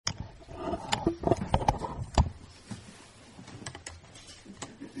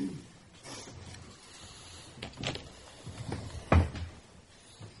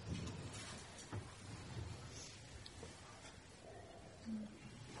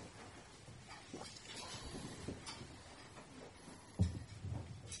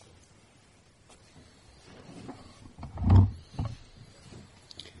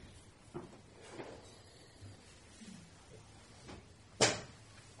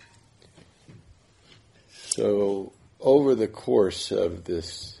So, over the course of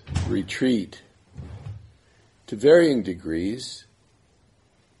this retreat, to varying degrees,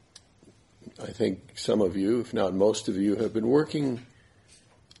 I think some of you, if not most of you, have been working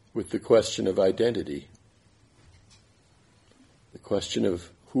with the question of identity. The question of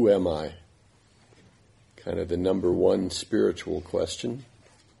who am I? Kind of the number one spiritual question.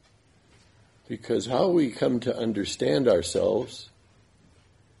 Because how we come to understand ourselves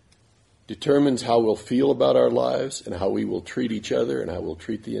determines how we'll feel about our lives and how we will treat each other and how we'll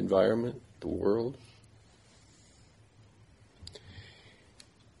treat the environment, the world.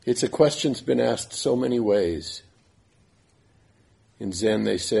 It's a question that's been asked so many ways. In Zen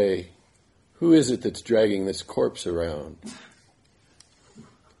they say, who is it that's dragging this corpse around?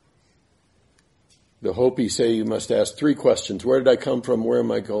 The Hopi say you must ask 3 questions. Where did I come from? Where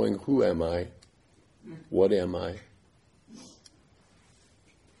am I going? Who am I? What am I?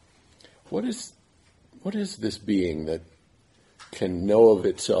 What is this being that can know of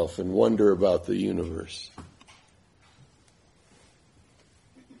itself and wonder about the universe?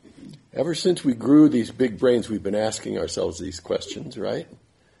 Ever since we grew these big brains, we've been asking ourselves these questions, right?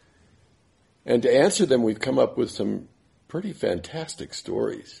 And to answer them, we've come up with some pretty fantastic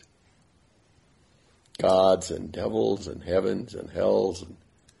stories. Gods and devils and heavens and hells.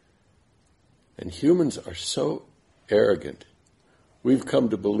 And humans are so arrogant. We've come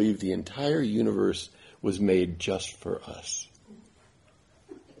to believe the entire universe was made just for us.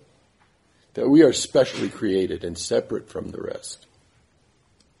 That we are specially created and separate from the rest.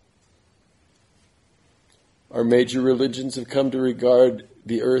 Our major religions have come to regard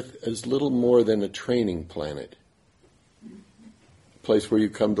the earth as little more than a training planet. A place where you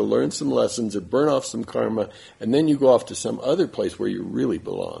come to learn some lessons or burn off some karma, and then you go off to some other place where you really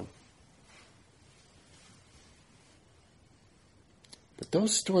belong. But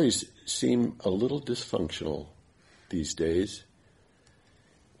those stories seem a little dysfunctional these days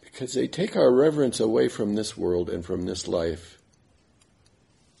because they take our reverence away from this world and from this life.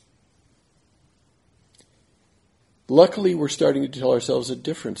 Luckily, we're starting to tell ourselves a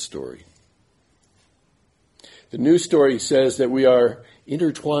different story. The new story says that we are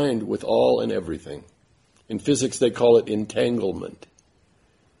intertwined with all and everything. In physics, they call it entanglement.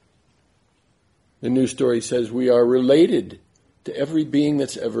 The new story says we are related to every being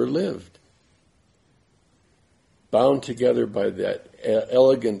that's ever lived, bound together by that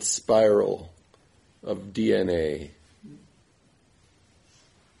elegant spiral of DNA.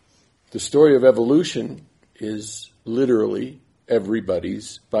 The story of evolution is literally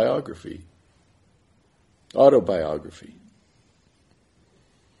everybody's biography, autobiography.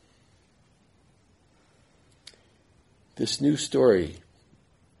 This new story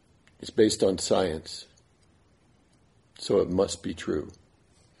is based on science, so it must be true.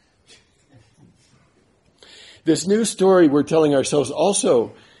 This new story we're telling ourselves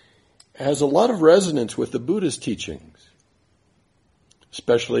also has a lot of resonance with the Buddha's teachings,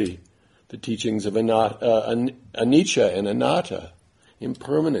 especially the teachings of anicca and anatta,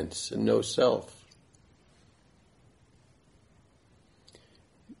 impermanence and no self.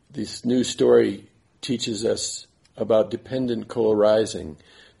 This new story teaches us about dependent co-arising,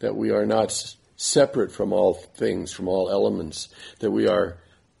 that we are not separate from all things, from all elements, that we are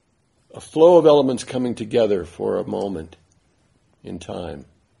a flow of elements coming together for a moment in time.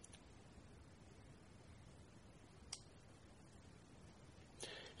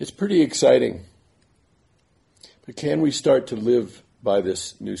 It's pretty exciting. But can we start to live by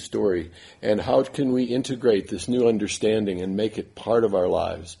this new story? And how can we integrate this new understanding and make it part of our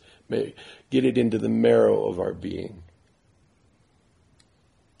lives? Get it into the marrow of our being?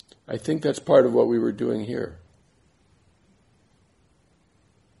 I think that's part of what we were doing here.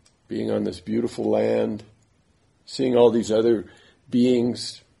 Being on this beautiful land, seeing all these other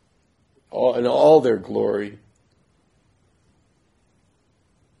beings in all their glory,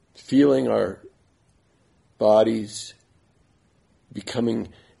 feeling our bodies becoming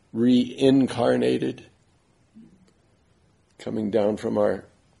reincarnated, coming down from our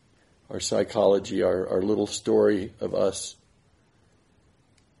psychology, our little story of us,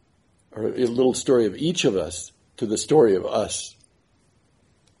 or a little story of each of us to the story of us.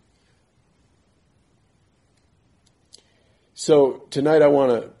 So tonight I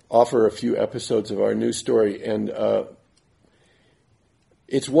want to offer a few episodes of our new story, and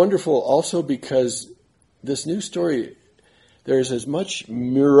it's wonderful also because this new story, there's as much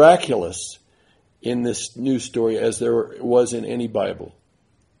miraculous in this new story as there was in any Bible.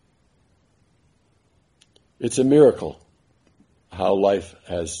 It's a miracle how life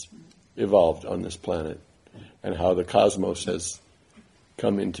has evolved on this planet and how the cosmos has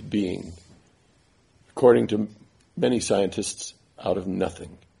come into being. Of according to many scientists, out of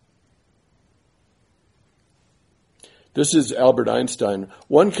nothing. This is Albert Einstein.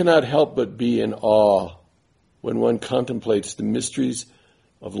 One cannot help but be in awe when one contemplates the mysteries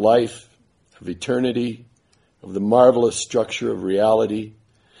of life, of eternity, of the marvelous structure of reality.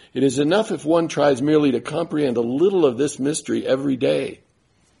 It is enough if one tries merely to comprehend a little of this mystery every day.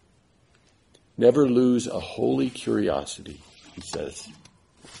 Never lose a holy curiosity, he says.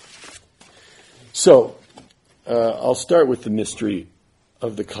 So, I'll start with the mystery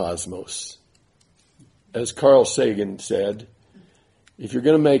of the cosmos. As Carl Sagan said, if you're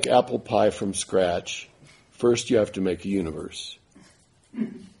going to make apple pie from scratch, first you have to make a universe.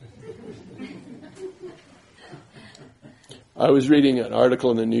 I was reading an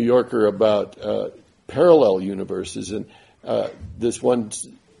article in the New Yorker about parallel universes, and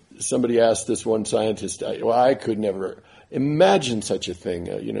somebody asked this one scientist, I could never imagine such a thing,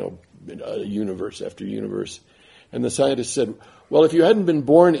 a universe after universe. And the scientist said, well, if you hadn't been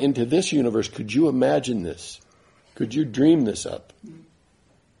born into this universe, could you imagine this? Could you dream this up?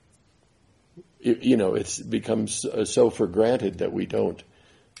 It's becomes so for granted that we don't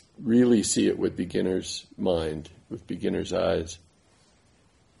really see it with beginner's mind, with beginner's eyes.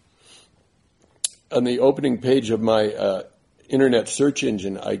 On the opening page of my internet search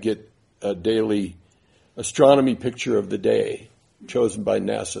engine, I get a daily astronomy picture of the day chosen by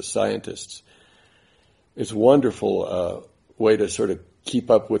NASA scientists. It's a wonderful way to sort of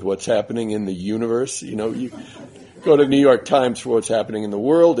keep up with what's happening in the universe. You go to New York Times for what's happening in the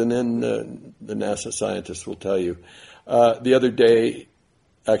world, and then the NASA scientists will tell you. The other day,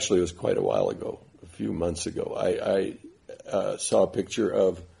 actually it was quite a while ago, a few months ago, I saw a picture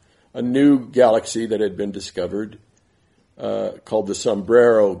of a new galaxy that had been discovered called the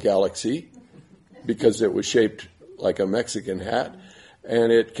Sombrero Galaxy because it was shaped like a Mexican hat,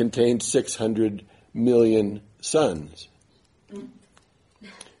 and it contained 600 million suns.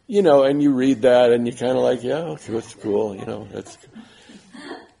 And you read that and you kind of like, yeah, okay, that's cool. That's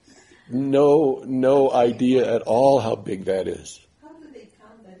no idea at all how big that is. How do they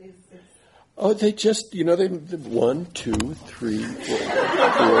count that? Oh, they just, they 1, 2, 3, 4.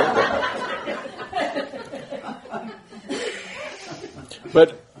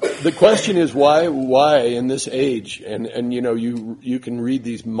 But the question is why in this age? And you can read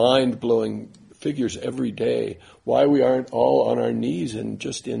these mind-blowing figures every day, why we aren't all on our knees and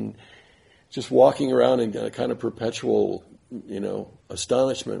just walking around in a kind of perpetual,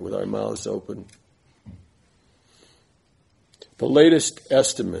 astonishment with our mouths open. The latest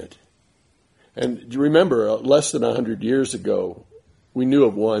estimate, and remember, less than 100 years ago, we knew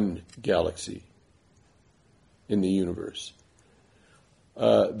of one galaxy in the universe.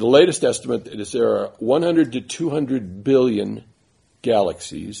 The latest estimate is there are 100 to 200 billion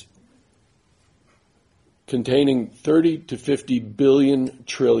galaxies containing 30 to 50 billion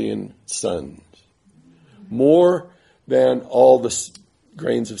trillion suns. More than all the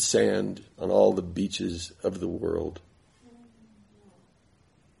grains of sand on all the beaches of the world.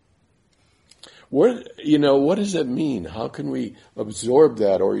 What does that mean? How can we absorb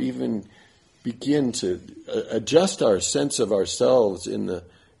that or even begin to adjust our sense of ourselves in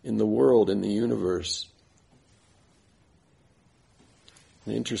the world, in the universe?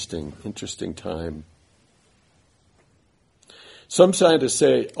 An interesting time. Some scientists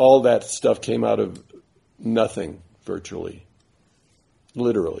say all that stuff came out of nothing, virtually,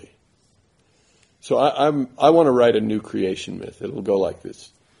 literally. So I want to write a new creation myth. It'll go like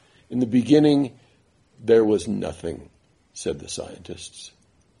this. In the beginning, there was nothing, said the scientists,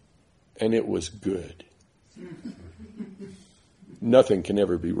 and it was good. Nothing can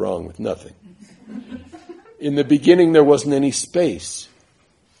ever be wrong with nothing. In the beginning, there wasn't any space,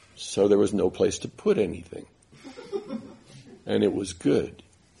 so there was no place to put anything. And it was good.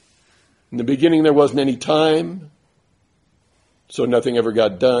 In the beginning, there wasn't any time, so nothing ever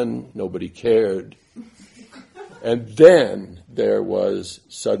got done. Nobody cared. And then there was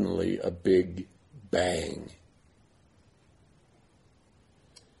suddenly a big bang.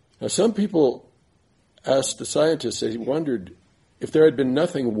 Now, some people asked the scientists, they wondered if there had been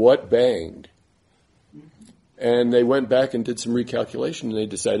nothing, what banged? And they went back and did some recalculation, and they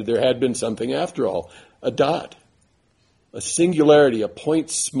decided there had been something after all, a dot. A singularity, a point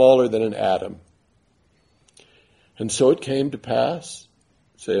smaller than an atom. And so it came to pass,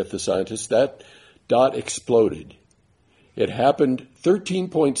 saith the scientists, that dot exploded. It happened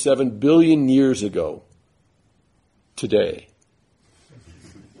 13.7 billion years ago today.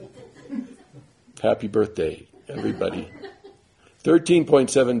 Happy birthday, everybody.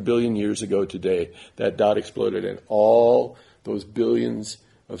 13.7 billion years ago today, that dot exploded, and all those billions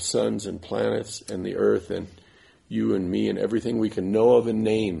of suns and planets and the earth and you and me and everything we can know of and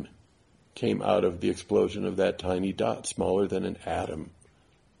name came out of the explosion of that tiny dot, smaller than an atom.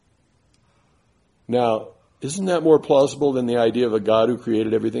 Now, isn't that more plausible than the idea of a God who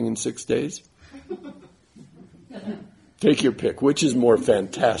created everything in 6 days? Take your pick. Which is more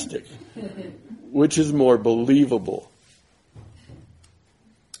fantastic? Which is more believable?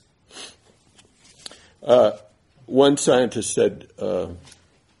 One scientist said,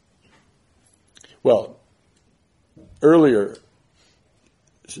 earlier,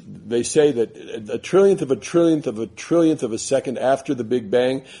 they say that a trillionth of a trillionth of a trillionth of a second after the Big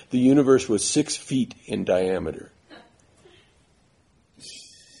Bang, the universe was 6 feet in diameter.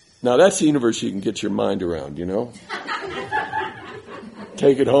 Now that's the universe you can get your mind around, you know?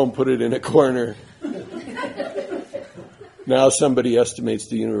 Take it home, put it in a corner. Now somebody estimates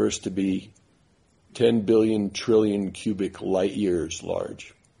the universe to be 10 billion trillion cubic light years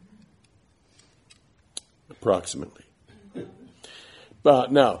large. Approximately.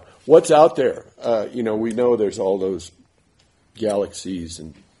 But now, what's out there? We know there's all those galaxies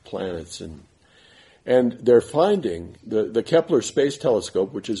and planets, and they're finding the Kepler Space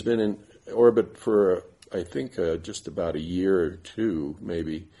Telescope, which has been in orbit for I think just about a year or two,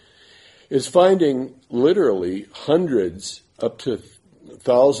 maybe, is finding literally hundreds up to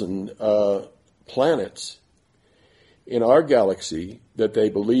 1,000 planets in our galaxy that they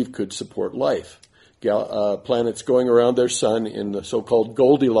believe could support life. Planets going around their sun in the so-called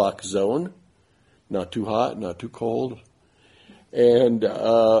Goldilocks zone, not too hot, not too cold. And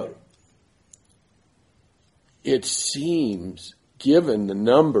it seems, given the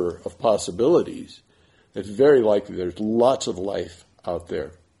number of possibilities, it's very likely there's lots of life out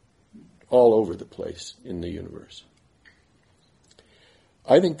there all over the place in the universe.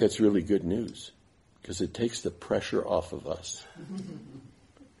 I think that's really good news because it takes the pressure off of us.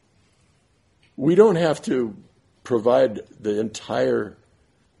 We don't have to provide the entire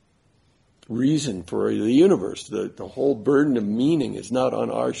reason for the universe. The whole burden of meaning is not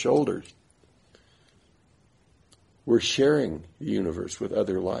on our shoulders. We're sharing the universe with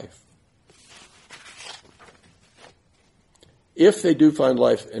other life. If they do find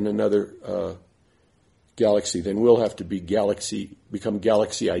life in another galaxy, then we'll have to become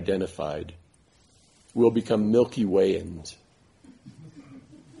galaxy identified. We'll become Milky Wayans.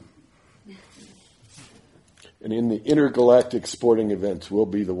 And in the intergalactic sporting events, we'll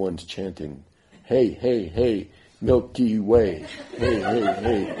be the ones chanting, "Hey, hey, hey, Milky Way. Hey, hey,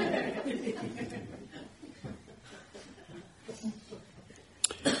 hey."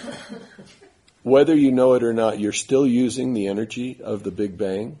 Whether you know it or not, you're still using the energy of the Big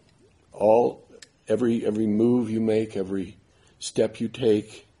Bang. Every move you make, every step you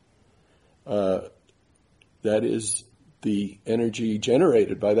take, that is the energy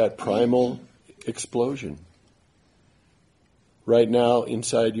generated by that primal explosion. Right now,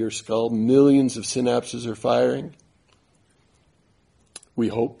 inside your skull, millions of synapses are firing. We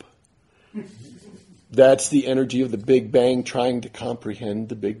hope. That's the energy of the Big Bang trying to comprehend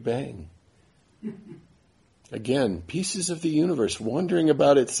the Big Bang. Again, pieces of the universe wondering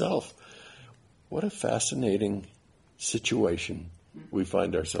about itself. What a fascinating situation we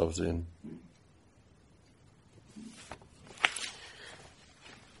find ourselves in.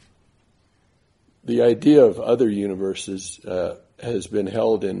 The idea of other universes has been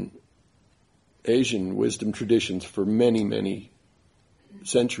held in Asian wisdom traditions for many, many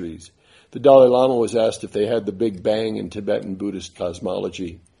centuries. The Dalai Lama was asked if they had the Big Bang in Tibetan Buddhist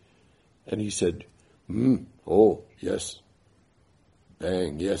cosmology. And he said, oh, yes.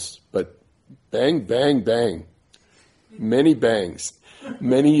 Bang, yes. But bang, bang, bang. Many bangs.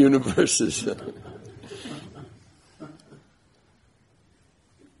 Many universes.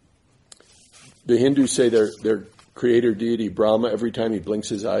 The Hindus say their creator deity, Brahma, every time he blinks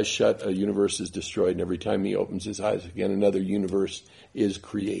his eyes shut, a universe is destroyed. And every time he opens his eyes again, another universe is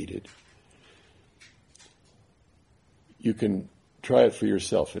created. You can try it for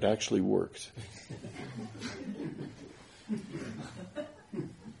yourself. It actually works.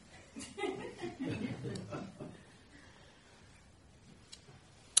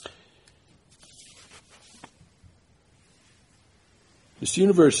 This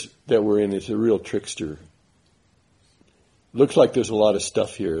universe that we're in is a real trickster. Looks like there's a lot of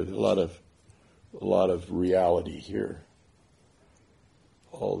stuff here, a lot of reality here.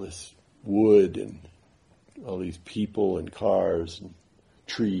 All this wood and all these people and cars and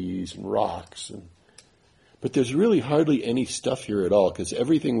trees and rocks. But there's really hardly any stuff here at all because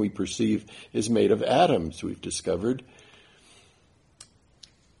everything we perceive is made of atoms, we've discovered.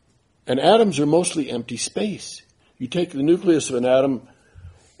 And atoms are mostly empty space. You take the nucleus of an atom,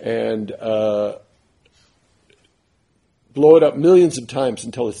 and blow it up millions of times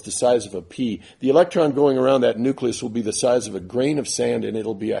until it's the size of a pea. The electron going around that nucleus will be the size of a grain of sand, and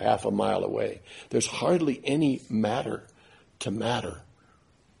it'll be a half a mile away. There's hardly any matter to matter.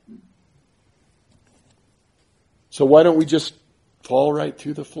 So why don't we just fall right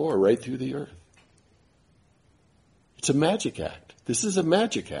through the floor, right through the earth? It's a magic act. This is a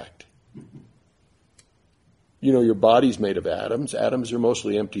magic act. You know, your body's made of atoms. Atoms are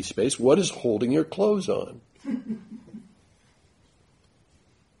mostly empty space. What is holding your clothes on?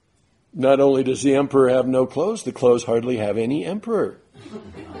 Not only does the emperor have no clothes, the clothes hardly have any emperor.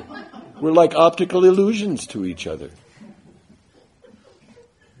 We're like optical illusions to each other.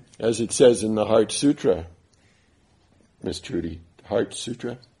 As it says in the Heart Sutra, Miss Trudy, Heart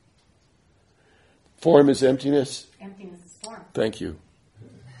Sutra. Form is emptiness. Emptiness is form. Thank you.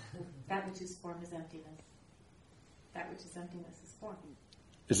 That which is form is emptiness. That which is emptiness is form.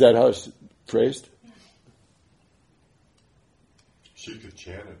 Is that how it's phrased? She could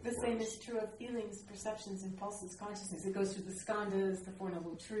chant it. The same is true of feelings, perceptions, impulses, consciousness. It goes through the skandhas, the Four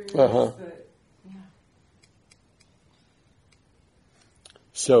Noble Truths.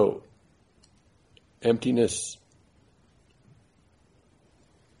 So, emptiness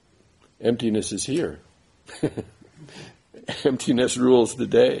is here. Emptiness rules the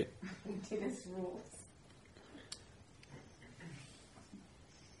day. Emptiness rules.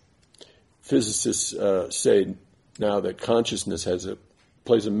 Physicists say now that consciousness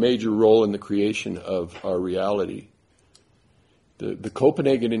plays a major role in the creation of our reality. The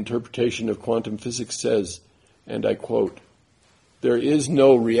Copenhagen interpretation of quantum physics says, and I quote, "There is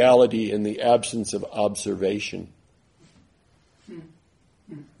no reality in the absence of observation."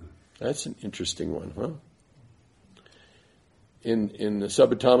 That's an interesting one, huh? In the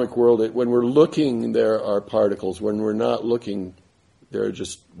subatomic world, when we're looking, there are particles. When we're not looking, there are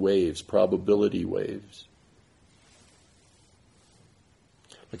just waves, probability waves.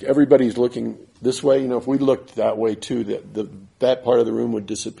 Like everybody's looking this way. You know, if we looked that way too, that part of the room would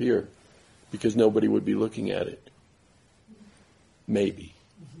disappear because nobody would be looking at it. Maybe.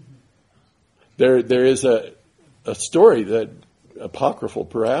 There is a story that, apocryphal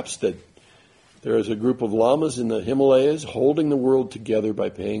perhaps, that there is a group of lamas in the Himalayas holding the world together by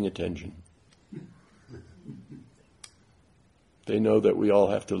paying attention. They know that we all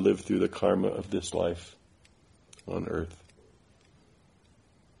have to live through the karma of this life on earth.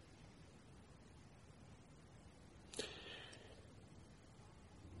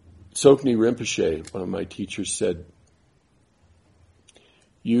 Tsoknyi Rinpoche, one of my teachers, said,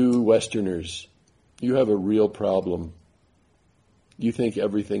 "You Westerners, you have a real problem. You think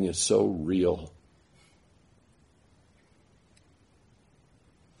everything is so real."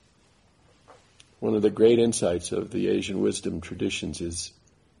 One of the great insights of the Asian wisdom traditions is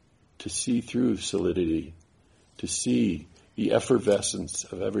to see through solidity, to see the effervescence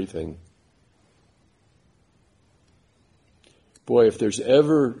of everything. Boy, if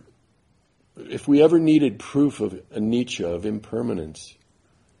we ever needed proof of anicca, of impermanence,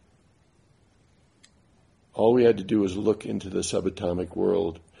 all we had to do was look into the subatomic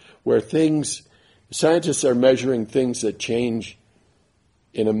world, where scientists are measuring things that change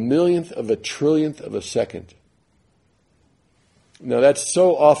in a millionth of a trillionth of a second. Now that's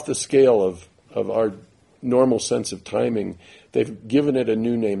so off the scale of our normal sense of timing, they've given it a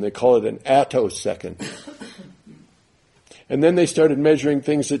new name. They call it an attosecond. And then they started measuring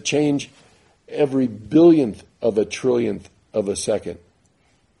things that change every billionth of a trillionth of a second.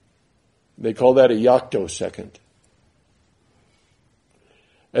 They call that a yoctosecond.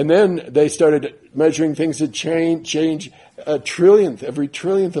 And then they started measuring things that change a trillionth, every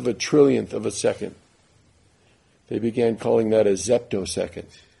trillionth of a second. They began calling that a zeptosecond.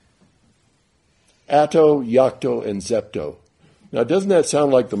 Atto, yocto, and zepto. Now, doesn't that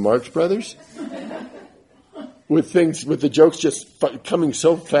sound like the Marx Brothers? With the jokes just coming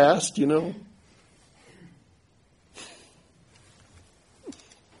so fast, you know?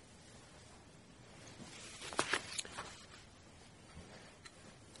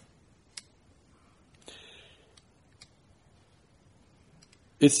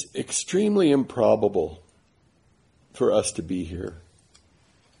 It's extremely improbable for us to be here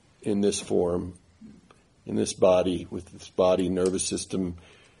in this form, in this body, with this body, nervous system,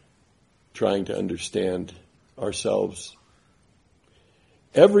 trying to understand ourselves.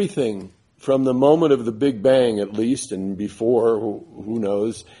 Everything from the moment of the Big Bang, at least, and before, who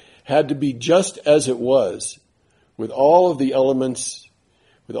knows, had to be just as it was, with all of the elements,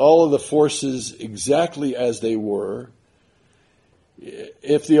 with all of the forces exactly as they were.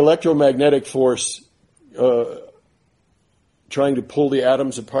 If the electromagnetic force trying to pull the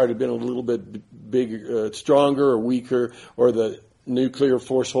atoms apart had been a little bit bigger, stronger or weaker, or the nuclear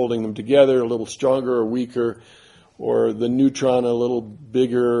force holding them together a little stronger or weaker, or the neutron a little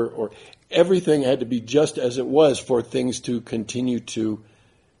bigger, or everything had to be just as it was for things to continue to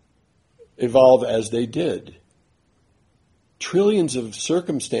evolve as they did. Trillions of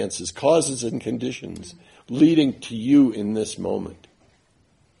circumstances, causes and conditions leading to you in this moment.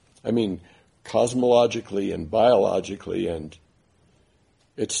 I mean, cosmologically and biologically, and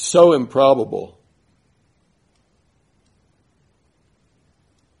it's so improbable.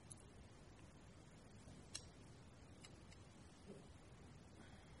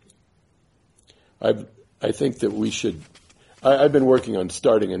 I think that we should. I've been working on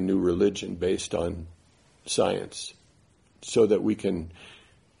starting a new religion based on science, so that we can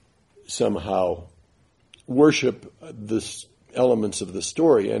somehow worship the elements of the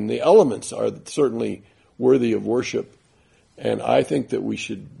story, and the elements are certainly worthy of worship. And I think that we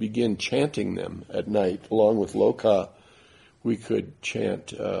should begin chanting them at night, along with Loka. We could chant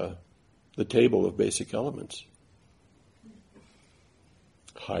the table of basic elements: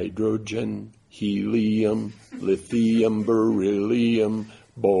 hydrogen, helium, lithium, beryllium,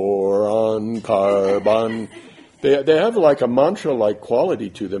 boron, carbon. They have like a mantra-like quality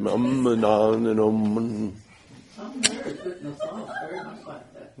to them. And on and om. Some lyrics written in the song very much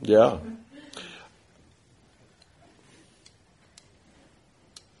like that. Yeah.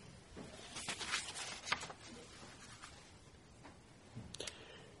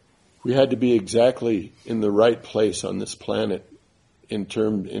 We had to be exactly in the right place on this planet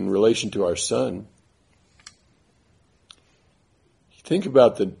in relation to our sun. Think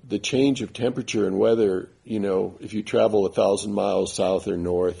about the change of temperature and weather, if you travel 1,000 miles south or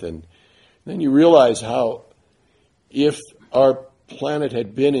north, and then you realize how, if our planet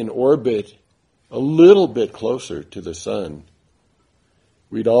had been in orbit a little bit closer to the sun,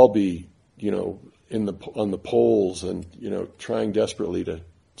 we'd all be, on the poles and, trying desperately to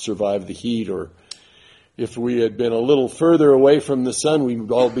survive the heat. Or if we had been a little further away from the sun,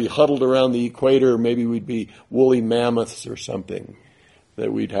 we'd all be huddled around the equator. Maybe we'd be woolly mammoths or something,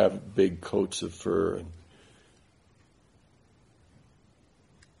 that we'd have big coats of fur. And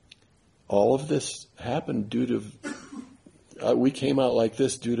all of this happened due to, we came out like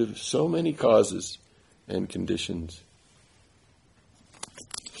this due to so many causes and conditions.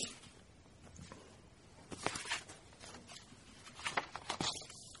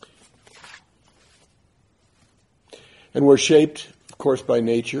 And we're shaped, of course, by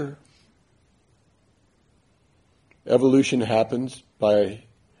nature. Evolution happens by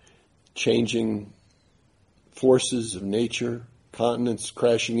changing forces of nature, continents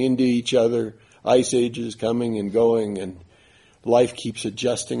crashing into each other, ice ages coming and going, and life keeps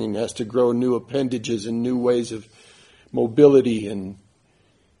adjusting and has to grow new appendages and new ways of mobility, and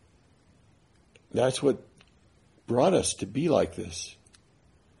that's what brought us to be like this.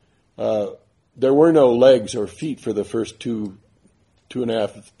 There were no legs or feet for the first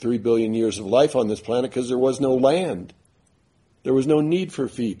 2.5, 3 billion years of life on this planet because there was no land. There was no need for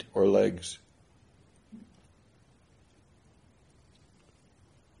feet or legs.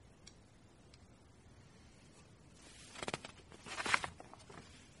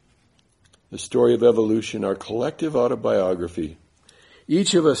 The story of evolution, our collective autobiography.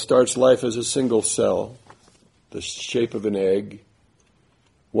 Each of us starts life as a single cell, the shape of an egg.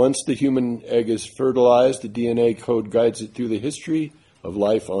 Once the human egg is fertilized, the DNA code guides it through the history of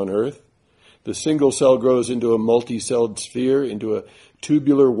life on Earth. The single cell grows into a multi-celled sphere, into a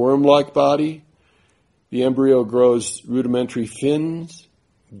tubular worm-like body. The embryo grows rudimentary fins,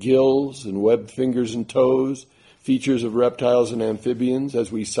 gills, and webbed fingers and toes, features of reptiles and amphibians,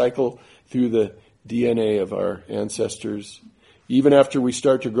 as we cycle through the DNA of our ancestors. Even after we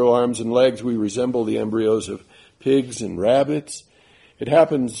start to grow arms and legs, we resemble the embryos of pigs and rabbits. It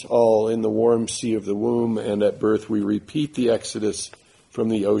happens all in the warm sea of the womb, and at birth we repeat the exodus from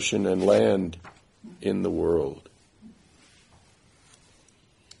the ocean and land in the world.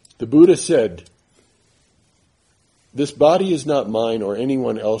 The Buddha said, "This body is not mine or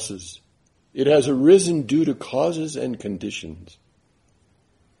anyone else's. It has arisen due to causes and conditions.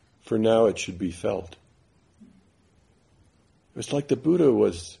 For now it should be felt." It was like the Buddha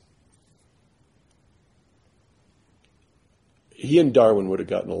was... He and Darwin would have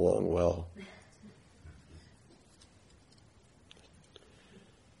gotten along well.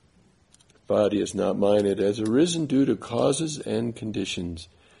 Body is not mine. It has arisen due to causes and conditions.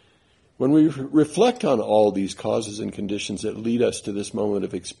 When we reflect on all these causes and conditions that lead us to this moment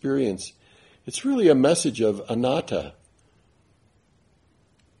of experience, it's really a message of anatta.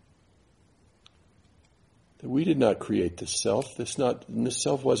 That we did not create this self. This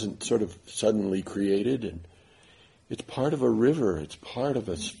self wasn't sort of suddenly created, and it's part of a river. It's part of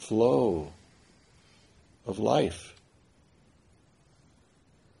a flow of life.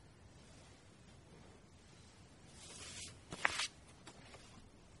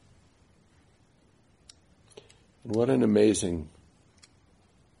 And what an amazing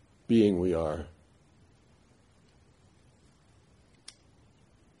being we are.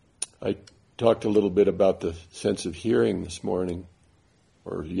 I talked a little bit about the sense of hearing this morning,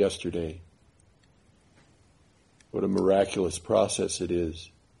 or yesterday. What a miraculous process it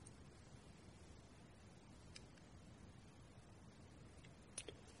is.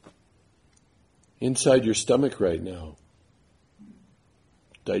 Inside your stomach right now,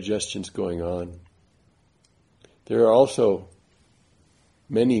 digestion's going on. There are also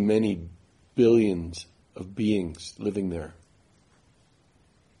many, many billions of beings living there.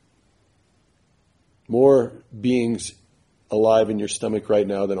 More beings alive in your stomach right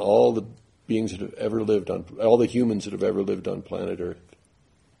now than all the beings that have ever lived on, all the humans that have ever lived on planet Earth.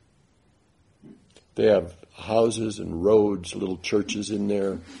 They have houses and roads, little churches in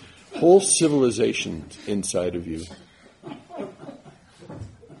there, whole civilizations inside of you.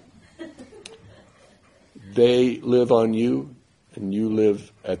 They live on you, and you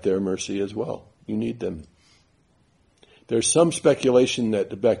live at their mercy as well. You need them. There's some speculation that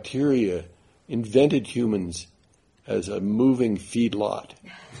the bacteria invented humans as a moving feedlot.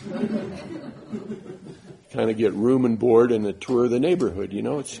 Kind of get room and board and a tour of the neighborhood,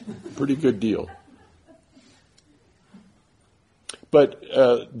 it's a pretty good deal. But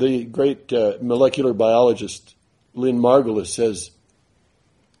the great molecular biologist Lynn Margulis says,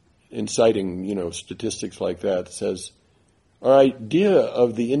 in citing, statistics like that, says, our idea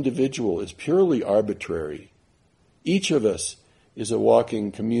of the individual is purely arbitrary. Each of us is a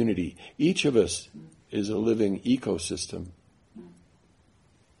walking community. Each of us is a living ecosystem.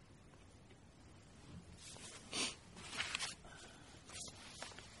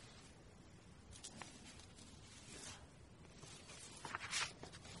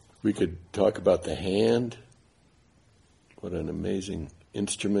 We could talk about the hand. What an amazing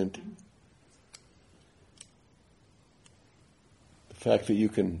instrument. The fact that you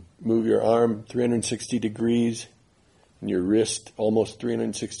can move your arm 360 degrees and your wrist almost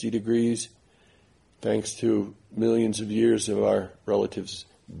 360 degrees, thanks to millions of years of our relatives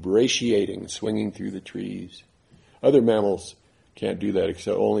brachiating, swinging through the trees. Other mammals can't do that,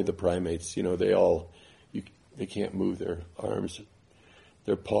 except only the primates. They can't move their arms,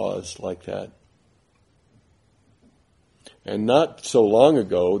 their paws like that. And not so long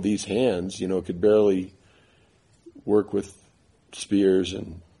ago, these hands, could barely work with spears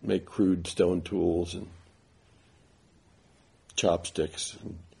and make crude stone tools and chopsticks.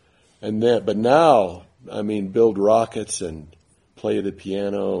 But now, build rockets and play the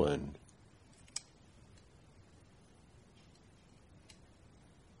piano and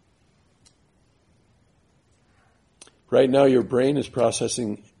right now your brain is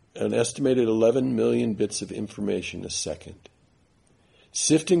processing an estimated 11 million bits of information a second.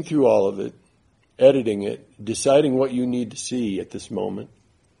 Sifting through all of it, editing it, deciding what you need to see at this moment,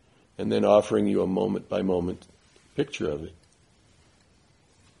 and then offering you a moment-by-moment picture of it.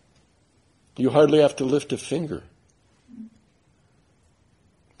 You hardly have to lift a finger.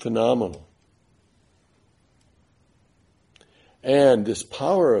 Phenomenal. And this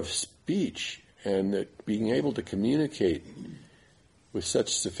power of speech and being able to communicate with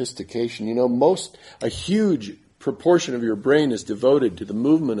such sophistication. A huge proportion of your brain is devoted to the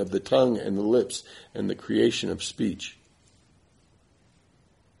movement of the tongue and the lips and the creation of speech.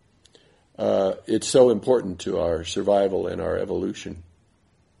 It's so important to our survival and our evolution.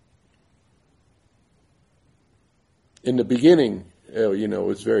 In the beginning, it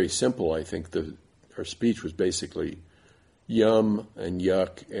was very simple. I think our speech was basically yum and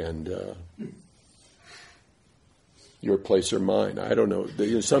yuck and your place or mine. I don't know,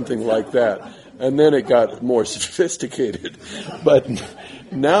 something like that. And then it got more sophisticated. But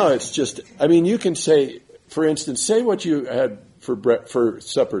now it's just, you can say, for instance, say what you had for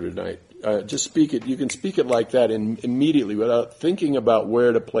supper tonight. Just speak it. You can speak it like that immediately without thinking about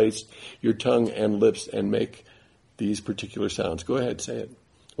where to place your tongue and lips and make these particular sounds. Go ahead, say it.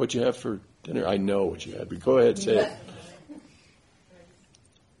 What you have for dinner? I know what you had, but go ahead, say it.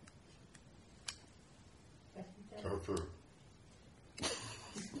 Tofu.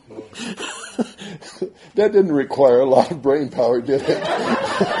 That didn't require a lot of brain power, did it?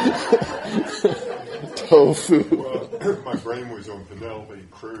 Tofu. Well, my brain was on Penelope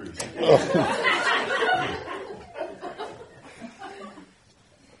Cruz.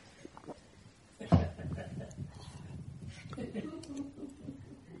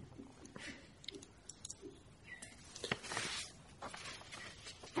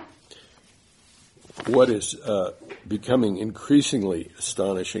 what is becoming increasingly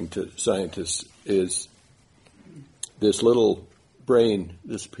astonishing to scientists is this little brain,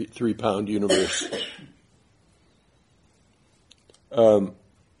 this 3-pound universe.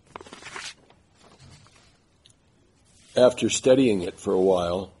 After studying it for a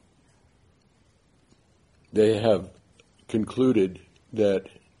while, they have concluded that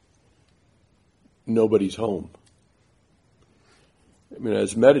nobody's home. I mean,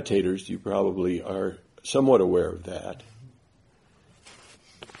 as meditators, you probably are somewhat aware of that.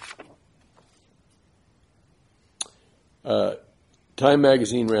 Time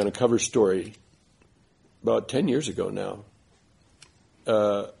magazine ran a cover story about 10 years ago now.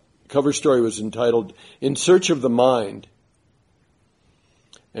 Cover story was entitled, "In Search of the Mind."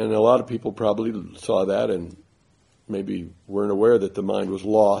 And a lot of people probably saw that and maybe weren't aware that the mind was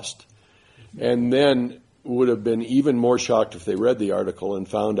lost. And then would have been even more shocked if they read the article and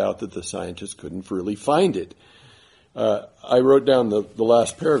found out that the scientists couldn't really find it. I wrote down the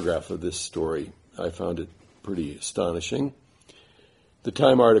last paragraph of this story. I found it pretty astonishing. The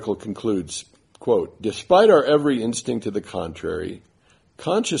Time article concludes, quote, "Despite our every instinct to the contrary,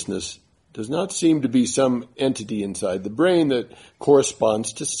 consciousness does not seem to be some entity inside the brain that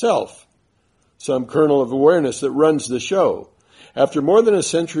corresponds to self, some kernel of awareness that runs the show. After more than a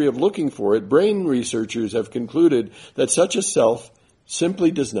century of looking for it, brain researchers have concluded that such a self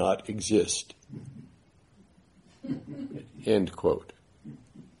simply does not exist." End quote.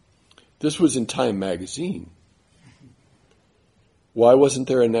 This was in Time magazine. Why wasn't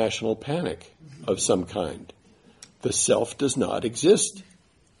there a national panic of some kind? The self does not exist.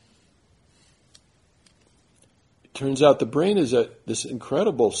 It turns out the brain is this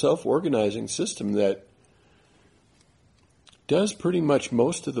incredible self-organizing system that does pretty much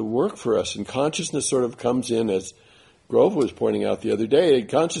most of the work for us, and consciousness sort of comes in, as Grove was pointing out the other day,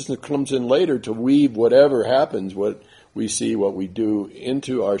 consciousness comes in later to weave whatever happens, what we see, what we do,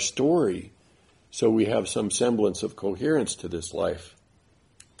 into our story, so we have some semblance of coherence to this life.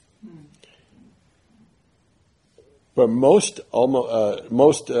 But well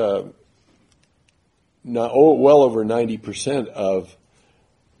over 90% of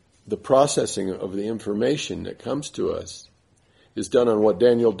the processing of the information that comes to us is done on what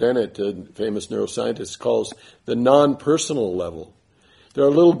Daniel Dennett, a famous neuroscientist, calls the non-personal level. There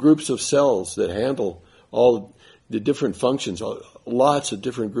are little groups of cells that handle all the different functions, lots of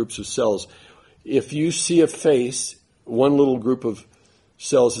different groups of cells. If you see a face, one little group of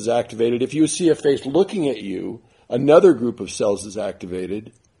cells is activated. If you see a face looking at you, another group of cells is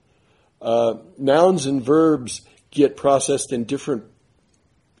activated. Nouns and verbs get processed in different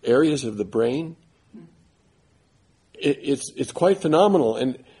areas of the brain. It's quite phenomenal.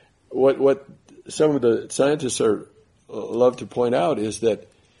 And what some of the scientists love to point out is that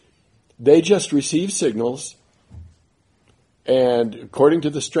they just receive signals, and according to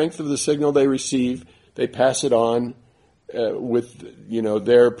the strength of the signal they receive, they pass it on with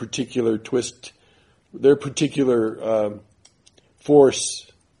their particular twist, their particular force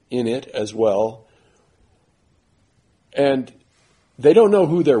in it as well. And they don't know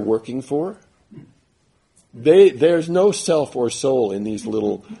who they're working for. There's no self or soul in these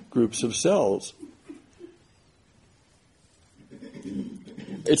little groups of cells.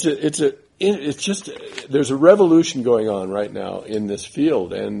 There's a revolution going on right now in this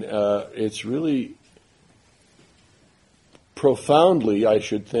field, and it's really profoundly, I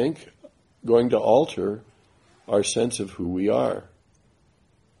should think, going to alter our sense of who we are.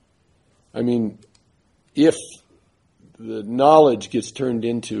 I mean, if the knowledge gets turned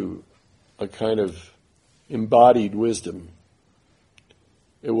into a kind of embodied wisdom,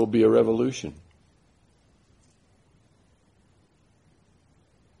 it will be a revolution.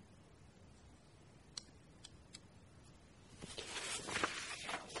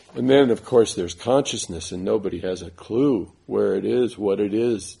 And then, of course, there's consciousness, and nobody has a clue where it is, what it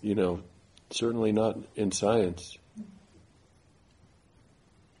is, certainly not in science.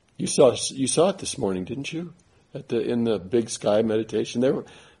 You saw it this morning, didn't you? In the Big Sky meditation. There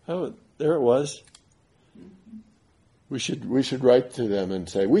it was. We should write to them and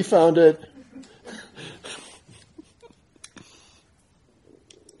say, "We found it."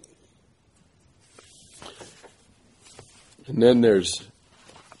 And then there's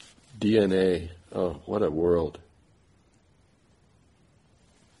DNA. Oh, what a world.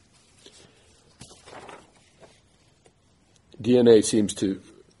 DNA seems to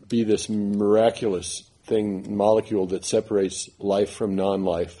be this miraculous molecule that separates life from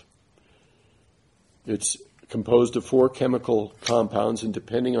non-life. It's composed of 4 chemical compounds, and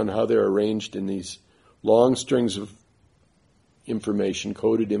depending on how they're arranged in these long strings of information,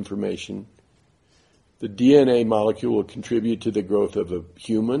 coded information, The DNA molecule will contribute to the growth of a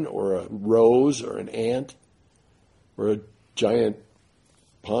human or a rose or an ant or a giant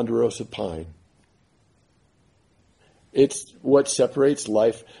ponderosa pine. It's what separates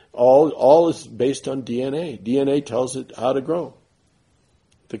life. All is based on DNA. DNA tells it how to grow.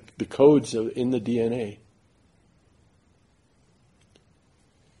 The codes are in the DNA.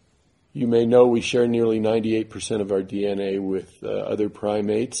 You may know we share nearly 98% of our DNA with other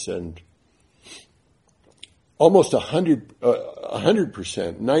primates, and almost 100%,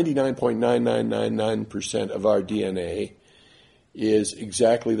 99.9999% of our DNA is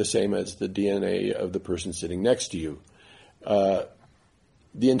exactly the same as the DNA of the person sitting next to you. The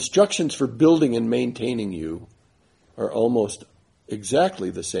instructions for building and maintaining you are almost exactly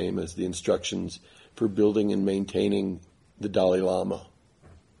the same as the instructions for building and maintaining the Dalai Lama,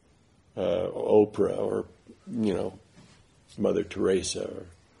 Oprah, or Mother Teresa.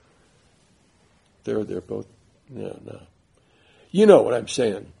 Or they're both no. You know what I'm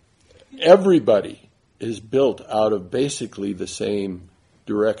saying? Everybody is built out of basically the same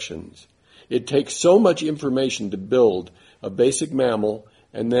directions. It takes so much information to build a basic mammal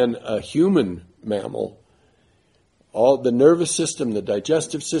and then a human mammal. All the nervous system, the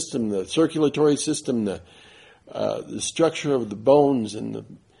digestive system, the circulatory system, the structure of the bones, and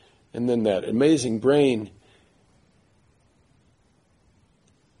then that amazing brain.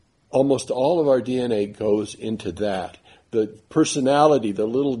 Almost all of our DNA goes into that. The personality, the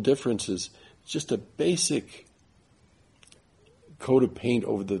little differences, just a basic coat of paint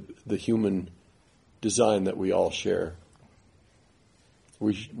over the human design that we all share.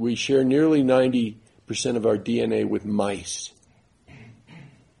 We share nearly 90% of our DNA with mice. It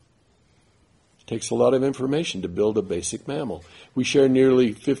takes a lot of information to build a basic mammal. We share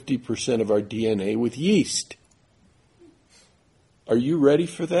nearly 50% of our DNA with yeast. Are you ready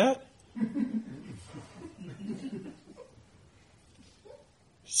for that?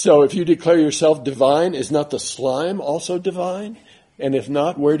 So if you declare yourself divine, is not the slime also divine? And if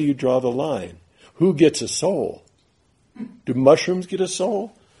not, where do you draw the line? Who gets a soul? Do mushrooms get a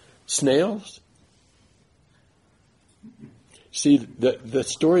soul? Snails? See, the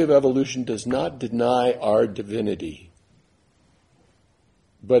story of evolution does not deny our divinity,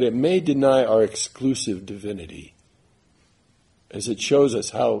 but it may deny our exclusive divinity, as it shows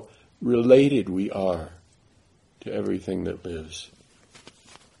us how related we are to everything that lives.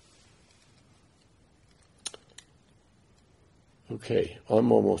 Okay,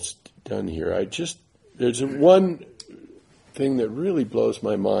 I'm almost done here. There's one thing that really blows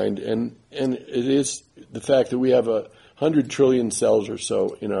my mind, and it is the fact that we have 100 trillion cells or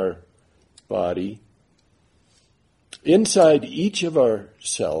so in our body. Inside each of our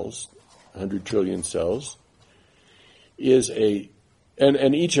cells, 100 trillion cells, is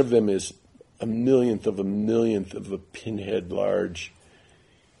and each of them is a millionth of a pinhead large.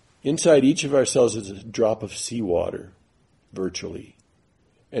 Inside each of our cells is a drop of seawater, virtually.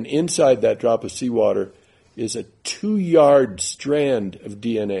 And inside that drop of seawater is a 2-yard strand of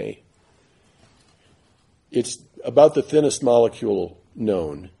DNA. It's about the thinnest molecule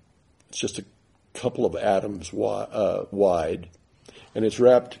known. It's just a couple of atoms wide, and it's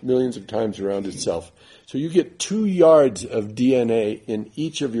wrapped millions of times around itself. So you get 2 yards of DNA in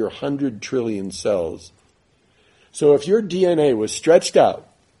each of your 100 trillion cells. So if your DNA was stretched out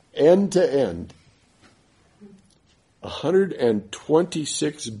end to end,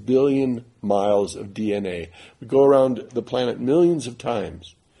 126 billion miles of DNA would go around the planet millions of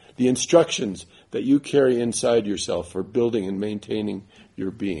times. The instructions that you carry inside yourself for building and maintaining your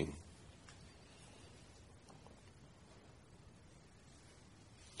being.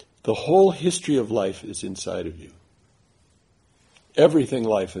 The whole history of life is inside of you. Everything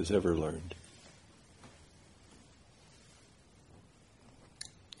life has ever learned.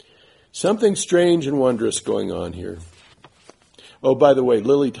 Something strange and wondrous going on here. Oh, by the way,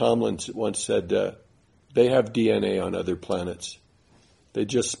 Lily Tomlin once said they have DNA on other planets. They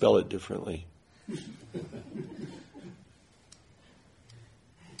just spell it differently.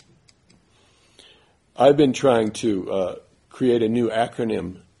 I've been trying to create a new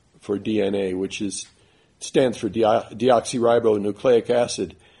acronym for DNA, which stands for deoxyribonucleic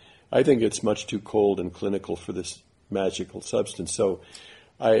acid. I think it's much too cold and clinical for this magical substance. So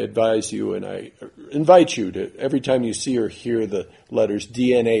I advise you and I invite you to, every time you see or hear the letters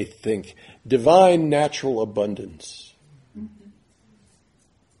DNA, think divine natural abundance.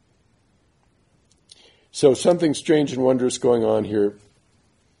 So something strange and wondrous going on here.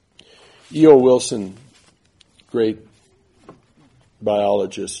 E.O. Wilson, great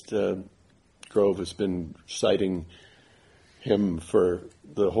biologist, Grove has been citing him for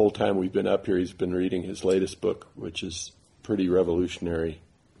the whole time we've been up here. He's been reading his latest book, which is pretty revolutionary.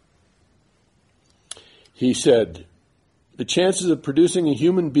 He said, "The chances of producing a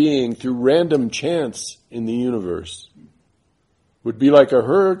human being through random chance in the universe would be like a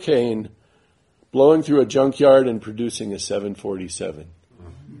hurricane blowing through a junkyard and producing a 747.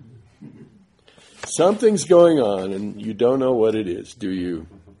 Something's going on, and you don't know what it is, do you?"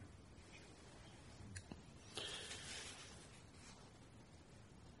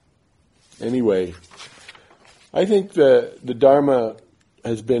 Anyway, I think the Dharma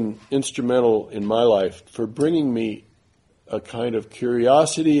has been instrumental in my life for bringing me a kind of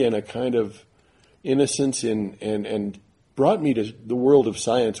curiosity and a kind of innocence and brought me to the world of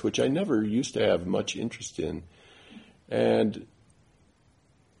science, which I never used to have much interest in. And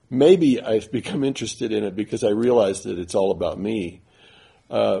maybe I've become interested in it because I realized that it's all about me.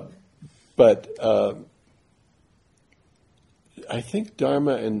 But I think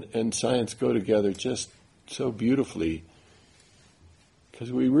Dharma and science go together just so beautifully,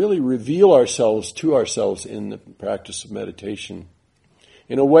 because we really reveal ourselves to ourselves in the practice of meditation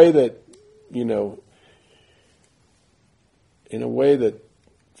in a way that,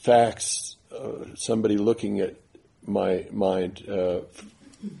 facts, somebody looking at my mind,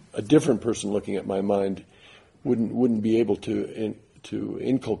 a different person looking at my mind wouldn't be able to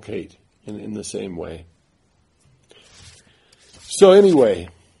inculcate in the same way. So anyway,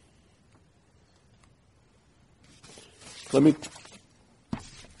 let me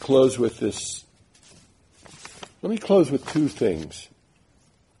close with this. Let me close with two things.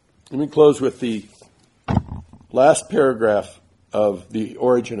 Let me close with the last paragraph of The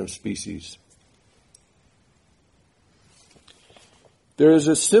Origin of Species. There is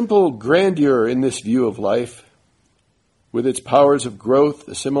a simple grandeur in this view of life, with its powers of growth,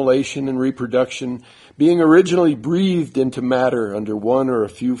 assimilation, and reproduction, being originally breathed into matter under one or a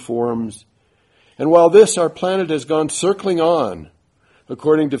few forms. And while this, our planet has gone circling on,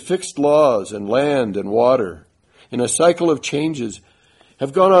 according to fixed laws, and land and water, in a cycle of changes,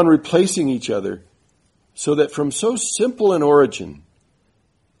 have gone on replacing each other, so that from so simple an origin,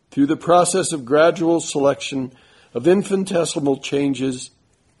 through the process of gradual selection, of infinitesimal changes,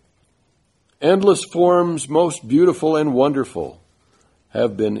 endless forms most beautiful and wonderful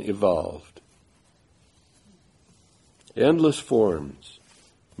have been evolved. Endless forms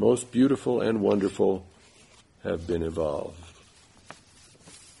most beautiful and wonderful have been evolved.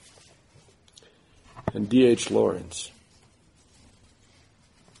 And D.H. Lawrence.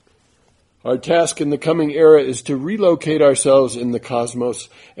 Our task in the coming era is to relocate ourselves in the cosmos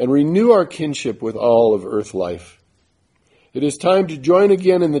and renew our kinship with all of Earth life. It is time to join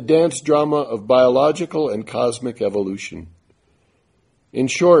again in the dance drama of biological and cosmic evolution. In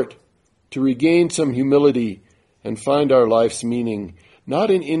short, to regain some humility and find our life's meaning,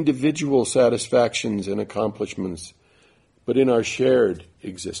 not in individual satisfactions and accomplishments, but in our shared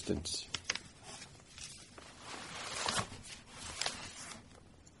existence.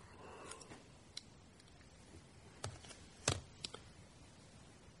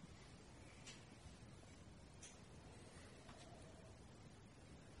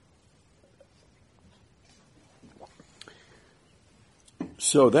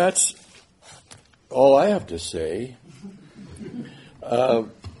 So that's all I have to say.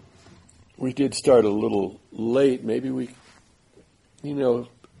 We did start a little late. Maybe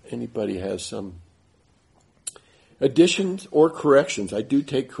anybody has some additions or corrections. I do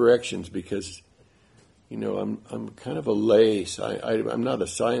take corrections because, I'm kind of a lay. I'm not a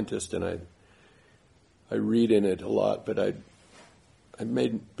scientist, and I read in it a lot, but I've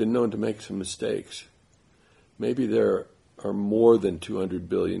been known to make some mistakes. Maybe there are more than 200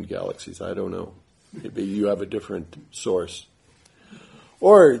 billion galaxies. I don't know. Maybe you have a different source.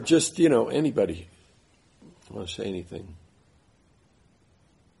 Or just, anybody want to say anything.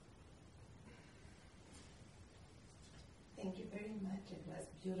 Thank you very much. It was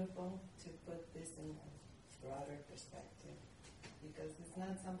beautiful to put this in a broader perspective, because it's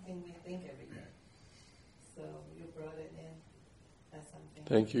not something we think every day. So you brought it in as something.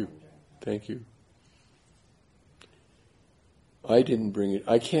 Thank you. Thank you. I didn't bring it.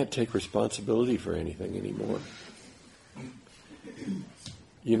 I can't take responsibility for anything anymore.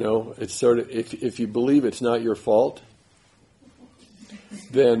 It's sort of, if you believe it's not your fault,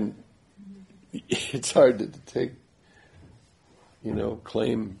 then it's hard to take,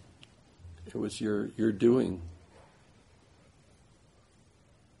 claim it was your doing.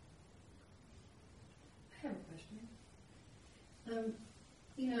 I have a question.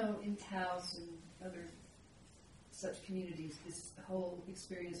 In Taos and other such communities, this whole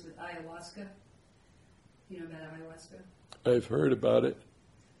experience with ayahuasca, about ayahuasca? I've heard about it.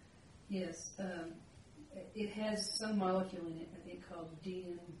 Yes. It has some molecule in it, I think, called DN, I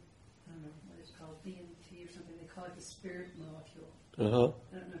don't know what it's called, DNT or something. They call it the spirit molecule. Uh-huh.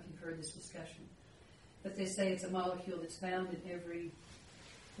 I don't know if you've heard this discussion. But they say it's a molecule that's found in every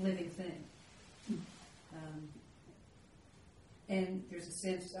living thing. And there's a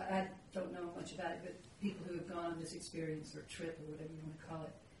sense, I don't know much about it, but people who have gone on this experience or trip or whatever you want to call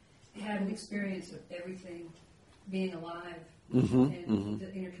it, have an experience of everything being alive and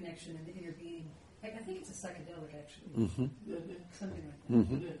the interconnection and the inner being. I think it's a psychedelic, actually. Something like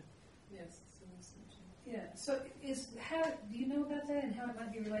that. Yes. Yeah. So, do you know about that and how it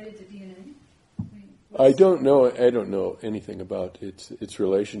might be related to DNA? I don't know anything about its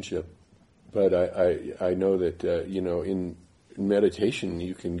relationship, but I know that in meditation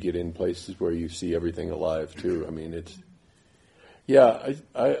you can get in places where you see everything alive too. I mean,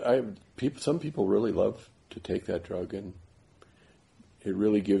 some people really love to take that drug, and it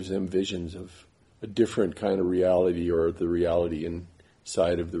really gives them visions of a different kind of reality, or the reality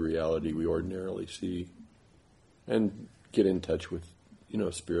inside of the reality we ordinarily see, and get in touch with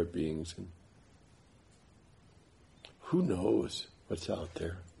spirit beings. And who knows what's out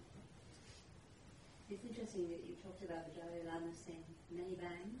there? It's interesting that you talked about the Dalai Lama saying many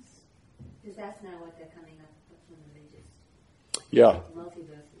bangs, because that's now what they're coming up with from the religious. Yeah.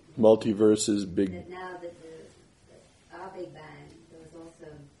 Multiverses. Multiverses, big. That now that our Big Bang, there was also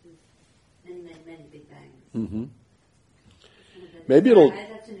many, many, many Big Bangs. Mm-hmm. Maybe it'll.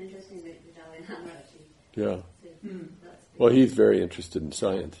 That's an interesting that the Dalai Lama actually. Yeah. Well, he's very interested in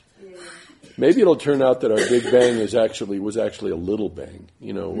science. Yeah. Maybe it'll turn out that our Big Bang was actually a little bang.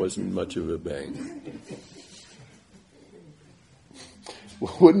 It wasn't much of a bang.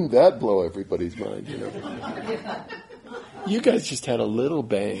 Wouldn't that blow everybody's mind? You guys just had a little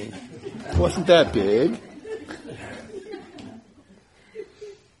bang. It wasn't that big.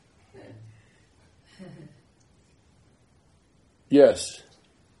 Yes.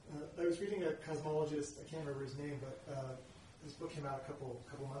 I was reading a cosmologist. I can't remember his name, but this book came out a couple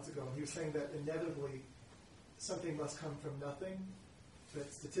months ago, and he was saying that inevitably something must come from nothing.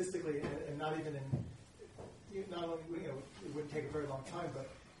 But statistically, and not even not only it wouldn't take a very long time, but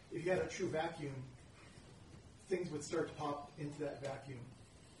if you had a true vacuum, things would start to pop into that vacuum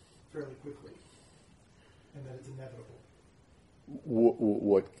fairly quickly, and that it's inevitable.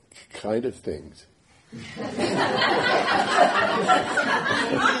 What kind of things?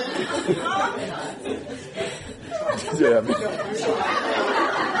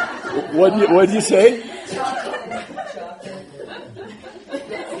 What did you say? He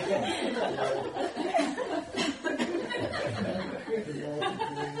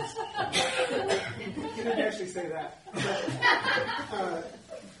didn't actually say that.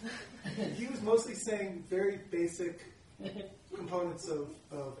 He was mostly saying very basic components of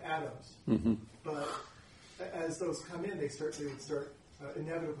atoms. Mm-hmm. But as those come in, they would start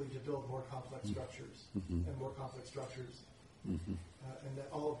inevitably to build more complex structures and more complex structures, and that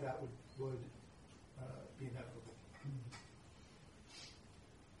all of that would be inevitable.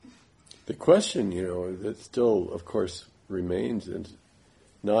 The question, that still, of course, remains is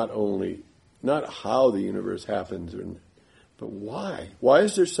not how the universe happens, but why? Why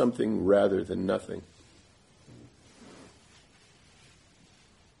is there something rather than nothing?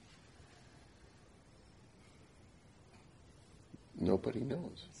 Nobody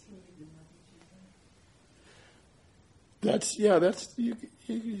knows. That's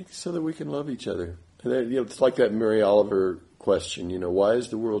so that we can love each other. It's like that Mary Oliver question. Why is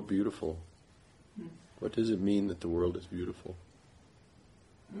the world beautiful? What does it mean that the world is beautiful?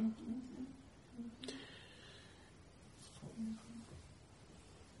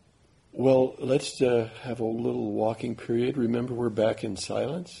 Well, let's have a little walking period. Remember, we're back in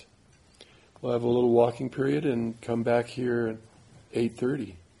silence. We'll have a little walking period and come back here at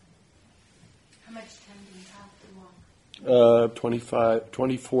 8:30. How much time do you have to walk?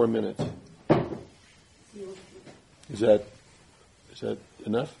 24 minutes. Is that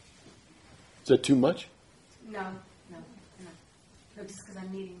enough? Is that too much? No, enough. No, just because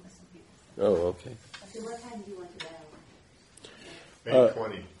I'm meeting with some people. Oh, okay. So what time do you want to go?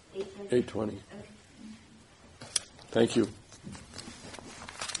 8:20. 8:20. Okay. Thank you.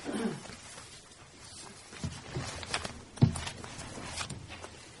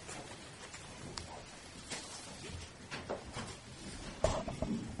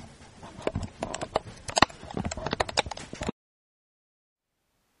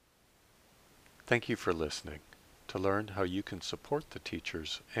 Thank you for listening. To learn how you can support the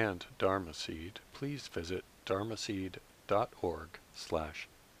teachers and Dharma Seed, please visit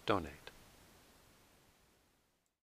dharmaseed.org/donate.